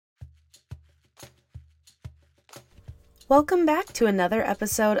Welcome back to another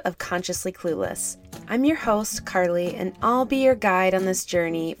episode of Consciously Clueless. I'm your host, Carly, and I'll be your guide on this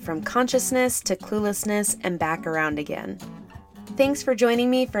journey from consciousness to cluelessness and back around again. Thanks for joining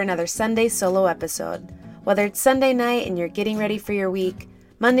me for another Sunday solo episode. Whether it's Sunday night and you're getting ready for your week,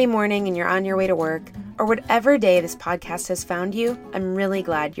 Monday morning and you're on your way to work, or whatever day this podcast has found you, I'm really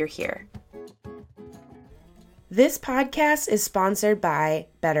glad you're here. This podcast is sponsored by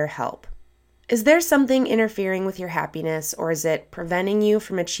BetterHelp. Is there something interfering with your happiness, or is it preventing you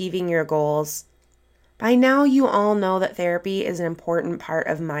from achieving your goals? By now, you all know that therapy is an important part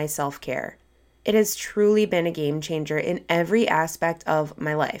of my self-care. It has truly been a game changer in every aspect of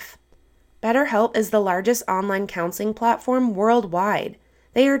my life. BetterHelp is the largest online counseling platform worldwide.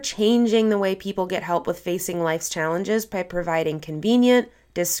 They are changing the way people get help with facing life's challenges by providing convenient,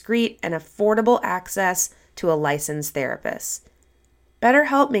 discreet, and affordable access to a licensed therapist.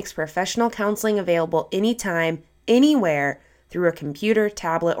 BetterHelp makes professional counseling available anytime, anywhere, through a computer,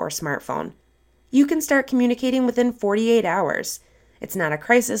 tablet, or smartphone. You can start communicating within 48 hours. It's not a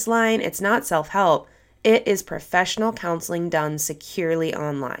crisis line, it's not self-help. It is professional counseling done securely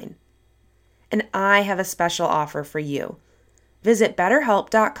online. And I have a special offer for you. Visit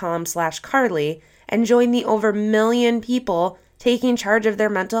betterhelp.com/Carly and join the over 1 million people taking charge of their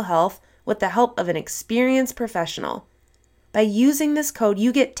mental health with the help of an experienced professional. By using this code,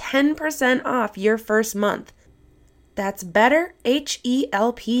 you get 10% off your first month. That's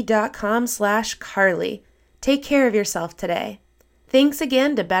betterhelp.com/Carly. Take care of yourself today. Thanks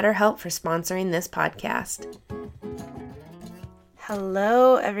again to BetterHelp for sponsoring this podcast.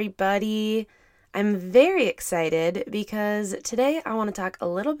 Hello, everybody. I'm very excited because today I want to talk a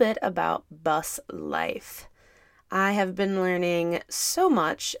little bit about bus life. I have been learning so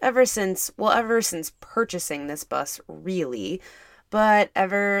much ever since purchasing this bus, really, but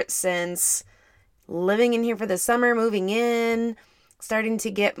ever since living in here for the summer, moving in, starting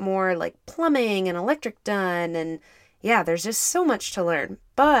to get more like plumbing and electric done, and yeah, there's just so much to learn.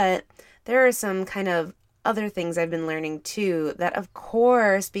 But there are some kind of other things I've been learning too that of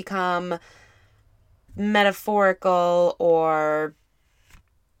course become metaphorical or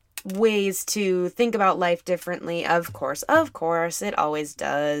ways to think about life differently. Of course, it always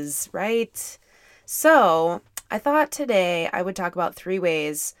does, right? So I thought today I would talk about 3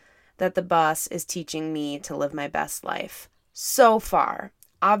 ways that the bus is teaching me to live my best life so far.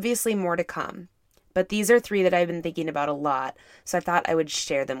 Obviously more to come, but these are 3 that I've been thinking about a lot, so I thought I would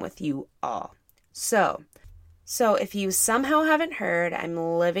share them with you all. So if you somehow haven't heard, I'm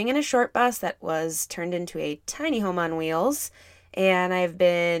living in a short bus that was turned into a tiny home on wheels, and I've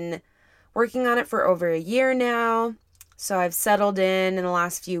been working on it for over a year now. So I've settled in the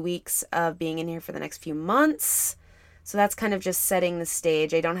last few weeks of being in here for the next few months. So that's kind of just setting the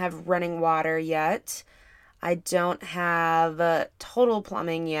stage. I don't have running water yet. I don't have total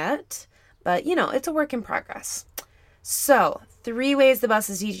plumbing yet, but it's a work in progress. So 3 ways the bus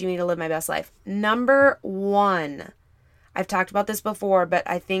is teaching me to live my best life. Number 1, I've talked about this before, but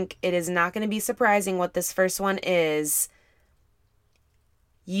I think it is not going to be surprising what this first one is.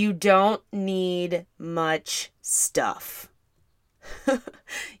 You don't need much stuff.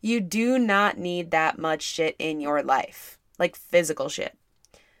 You do not need that much shit in your life, like physical shit.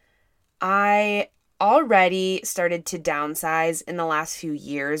 I already started to downsize in the last few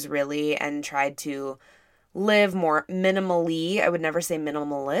years, really, and tried to live more minimally. I would never say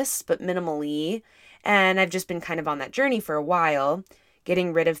minimalist, but minimally. And I've just been kind of on that journey for a while,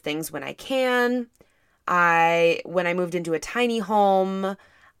 getting rid of things when I can. When I moved into a tiny home,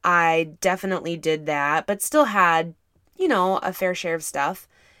 I definitely did that, but still had, a fair share of stuff.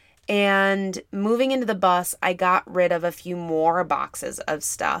 And moving into the bus, I got rid of a few more boxes of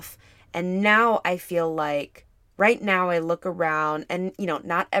stuff. And now I feel like right now I look around and,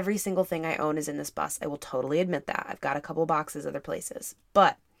 not every single thing I own is in this bus. I will totally admit that. I've got a couple boxes other places.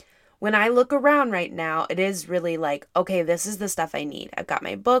 But when I look around right now, it is really like, okay, this is the stuff I need. I've got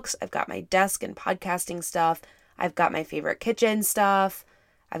my books. I've got my desk and podcasting stuff. I've got my favorite kitchen stuff.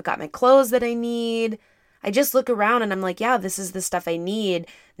 I've got my clothes that I need. I just look around and I'm like, yeah, this is the stuff I need.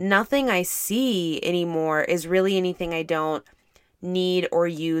 Nothing I see anymore is really anything I don't need or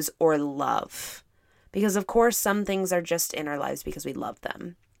use or love. Because of course, some things are just in our lives because we love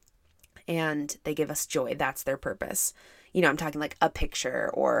them. And they give us joy. That's their purpose. I'm talking like a picture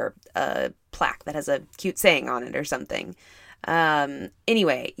or a plaque that has a cute saying on it or something.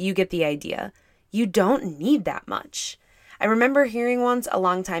 Anyway, you get the idea. You don't need that much. I remember hearing once a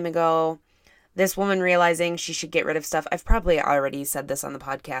long time ago, this woman realizing she should get rid of stuff. I've probably already said this on the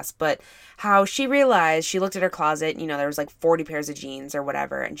podcast, but how she realized, she looked at her closet, there was like 40 pairs of jeans or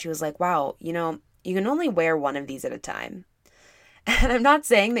whatever. And she was like, wow, you can only wear one of these at a time. And I'm not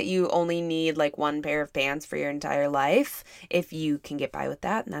saying that you only need like one pair of pants for your entire life. If you can get by with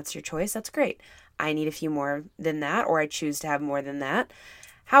that and that's your choice, that's great. I need a few more than that, or I choose to have more than that.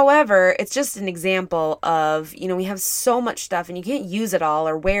 However, it's just an example of, we have so much stuff and you can't use it all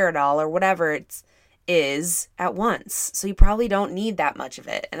or wear it all or whatever it is at once. So you probably don't need that much of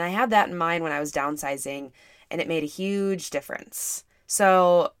it. And I had that in mind when I was downsizing, and it made a huge difference.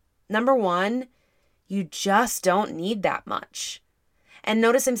 So, number one, you just don't need that much. And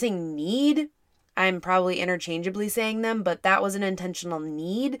notice I'm saying need. I'm probably interchangeably saying them, but that was an intentional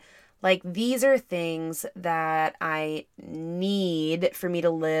need. Like, these are things that I need for me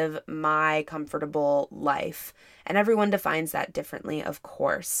to live my comfortable life. And everyone defines that differently, of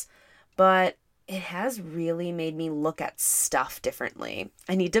course. But it has really made me look at stuff differently.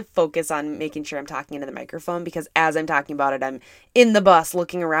 I need to focus on making sure I'm talking into the microphone, because as I'm talking about it, I'm in the bus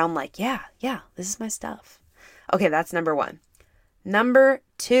looking around like, yeah, this is my stuff. Okay, that's number one. Number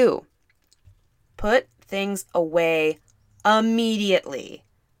two, put things away immediately.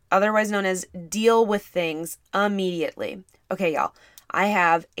 Otherwise known as deal with things immediately. Okay, y'all, I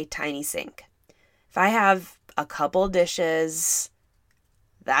have a tiny sink. If I have a couple dishes,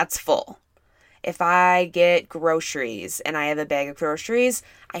 that's full. If I get groceries and I have a bag of groceries,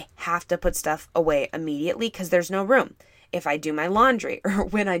 I have to put stuff away immediately because there's no room. If I do my laundry, or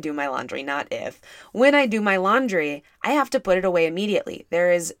when I do my laundry, not if. When I do my laundry, I have to put it away immediately.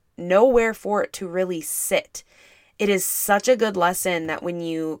 There is nowhere for it to really sit. It is such a good lesson that when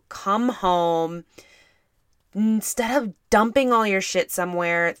you come home, instead of dumping all your shit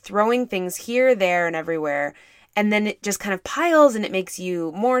somewhere, throwing things here, there, and everywhere, and then it just kind of piles and it makes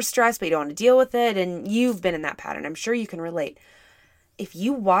you more stressed, but you don't want to deal with it, and you've been in that pattern. I'm sure you can relate. If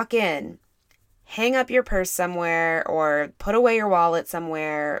you walk in, hang up your purse somewhere, or put away your wallet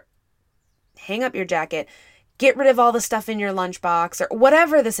somewhere, hang up your jacket, get rid of all the stuff in your lunchbox, or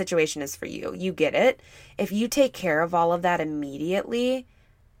whatever the situation is for you. You get it. If you take care of all of that immediately,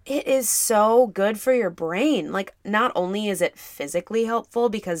 it is so good for your brain. Like, not only is it physically helpful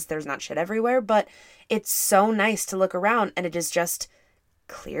because there's not shit everywhere, but it's so nice to look around and it is just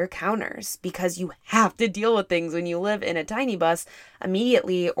clear counters, because you have to deal with things when you live in a tiny bus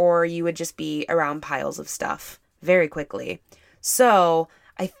immediately, or you would just be around piles of stuff very quickly. So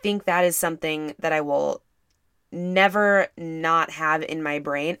I think that is something that I will never not have in my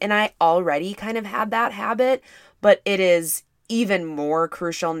brain. And I already kind of had that habit, but it is even more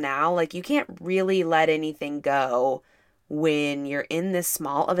crucial now. Like, you can't really let anything go when you're in this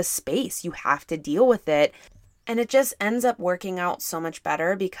small of a space. You have to deal with it. And it just ends up working out so much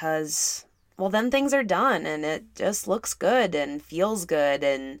better because, well, then things are done and it just looks good and feels good,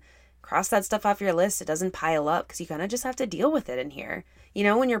 and cross that stuff off your list. It doesn't pile up because you kind of just have to deal with it in here.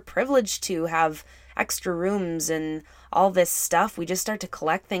 When you're privileged to have extra rooms and all this stuff, we just start to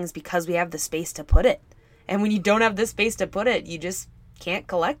collect things because we have the space to put it. And when you don't have the space to put it, you just can't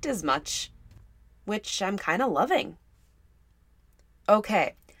collect as much, which I'm kind of loving.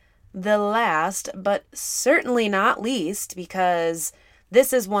 Okay, the last, but certainly not least, because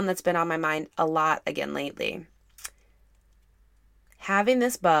this is one that's been on my mind a lot again lately. Having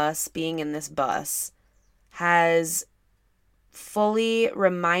this bus, being in this bus, has fully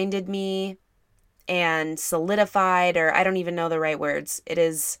reminded me and solidified, or I don't even know the right words. It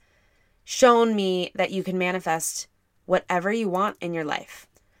has shown me that you can manifest whatever you want in your life.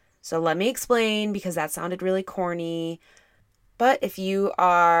 So let me explain, because that sounded really corny. But if you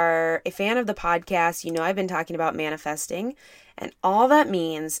are a fan of the podcast, I've been talking about manifesting, and all that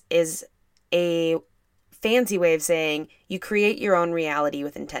means is a fancy way of saying you create your own reality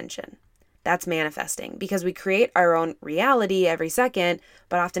with intention. That's manifesting, because we create our own reality every second,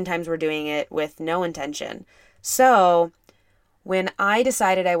 but oftentimes we're doing it with no intention. So when I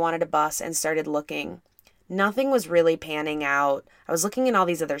decided I wanted a bus and started looking, nothing was really panning out. I was looking in all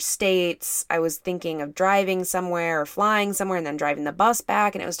these other states. I was thinking of driving somewhere or flying somewhere and then driving the bus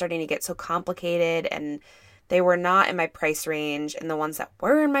back, and it was starting to get so complicated, and they were not in my price range, and the ones that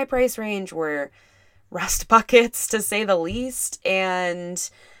were in my price range were rust buckets, to say the least, and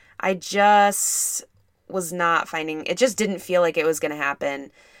I just was not finding, it just didn't feel like it was going to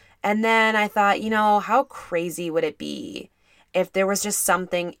happen. And then I thought, how crazy would it be if there was just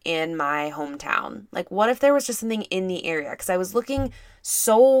something in my hometown? Like, what if there was just something in the area? Because I was looking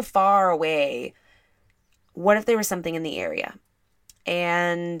so far away. What if there was something in the area?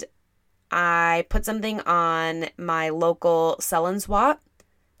 And I put something on my local sell and swap,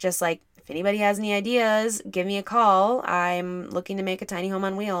 just like, if anybody has any ideas, give me a call. I'm looking to make a tiny home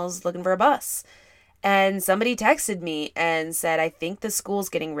on wheels, looking for a bus. And somebody texted me and said, I think the school's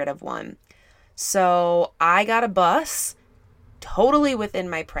getting rid of one. So I got a bus totally within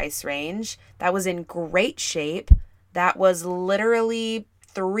my price range that was in great shape. That was literally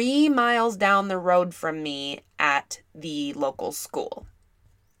 3 miles down the road from me at the local school.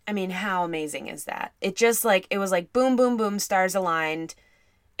 I mean, how amazing is that? It just like, it was like boom, boom, boom, stars aligned.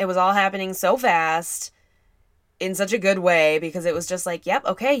 It was all happening so fast in such a good way because it was just like, yep,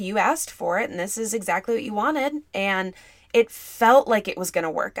 okay, you asked for it and this is exactly what you wanted. And it felt like it was going to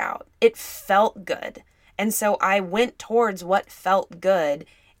work out. It felt good. And so I went towards what felt good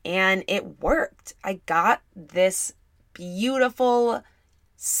and it worked. I got this beautiful,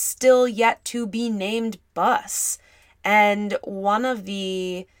 still yet to be named bus. And one of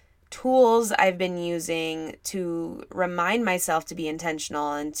the tools I've been using to remind myself to be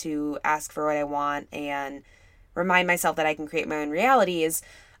intentional and to ask for what I want and remind myself that I can create my own reality is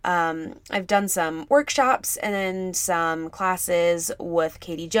I've done some workshops and then some classes with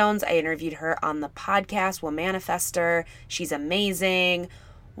Katie Jones. I interviewed her on the podcast, Womanifester. She's amazing.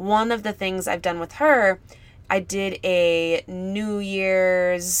 One of the things I've done with her, I did a New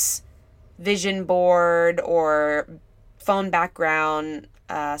Year's vision board or phone background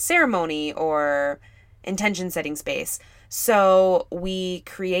ceremony or intention setting space. So we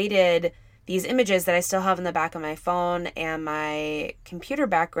created these images that I still have in the back of my phone and my computer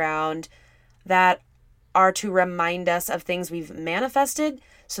background that are to remind us of things we've manifested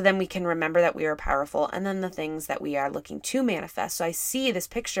so then we can remember that we are powerful, and then the things that we are looking to manifest. So I see this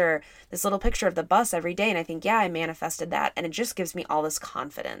picture, this little picture of the bus every day, and I think, yeah, I manifested that, and it just gives me all this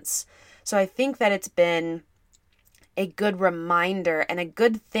confidence. So I think that it's been a good reminder and a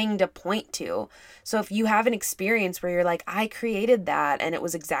good thing to point to. So if you have an experience where you're like, I created that and it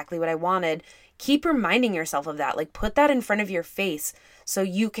was exactly what I wanted, keep reminding yourself of that. Like, put that in front of your face so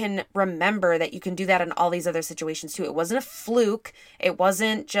you can remember that you can do that in all these other situations too. It wasn't a fluke. It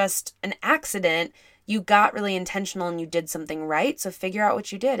wasn't just an accident. You got really intentional and you did something right. So figure out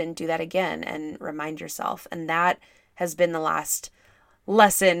what you did and do that again and remind yourself. And that has been the last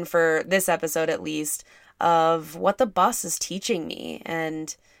lesson for this episode, at least, of what the bus is teaching me.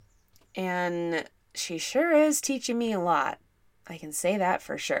 And she sure is teaching me a lot. I can say that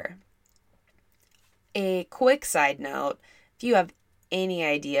for sure. A quick side note, if you have any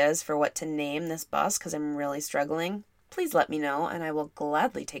ideas for what to name this bus, because I'm really struggling, please let me know and I will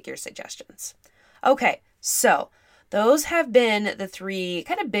gladly take your suggestions. Okay, so those have been the 3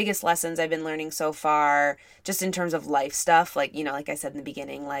 kind of biggest lessons I've been learning so far, just in terms of life stuff. Like, you know, like I said in the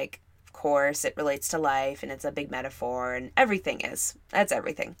beginning, like, of course, it relates to life and it's a big metaphor and everything is. That's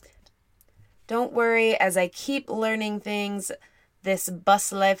everything. Don't worry, as I keep learning things this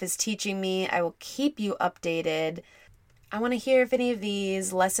bus life is teaching me, I will keep you updated. I want to hear if any of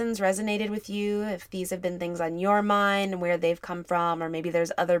these lessons resonated with you, if these have been things on your mind and where they've come from, or maybe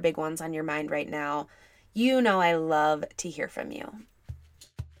there's other big ones on your mind right now. You know I love to hear from you.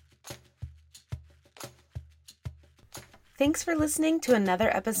 Thanks for listening to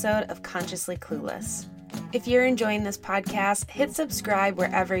another episode of Consciously Clueless. If you're enjoying this podcast, hit subscribe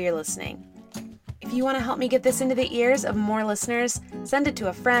wherever you're listening. If you want to help me get this into the ears of more listeners, send it to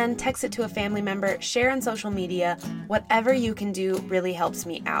a friend, text it to a family member, share on social media. Whatever you can do really helps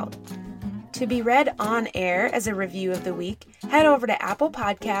me out. To be read on air as a review of the week, head over to Apple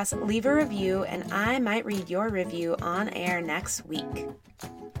Podcasts, leave a review, and I might read your review on air next week.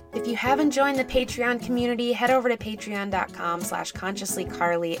 If you haven't joined the Patreon community, head over to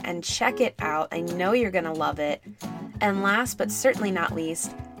patreon.com/consciouslycarly and check it out. I know you're going to love it. And last but certainly not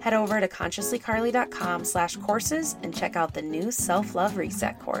least, head over to consciouslycarly.com/courses and check out the new Self-Love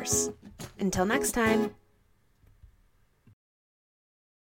Reset course. Until next time.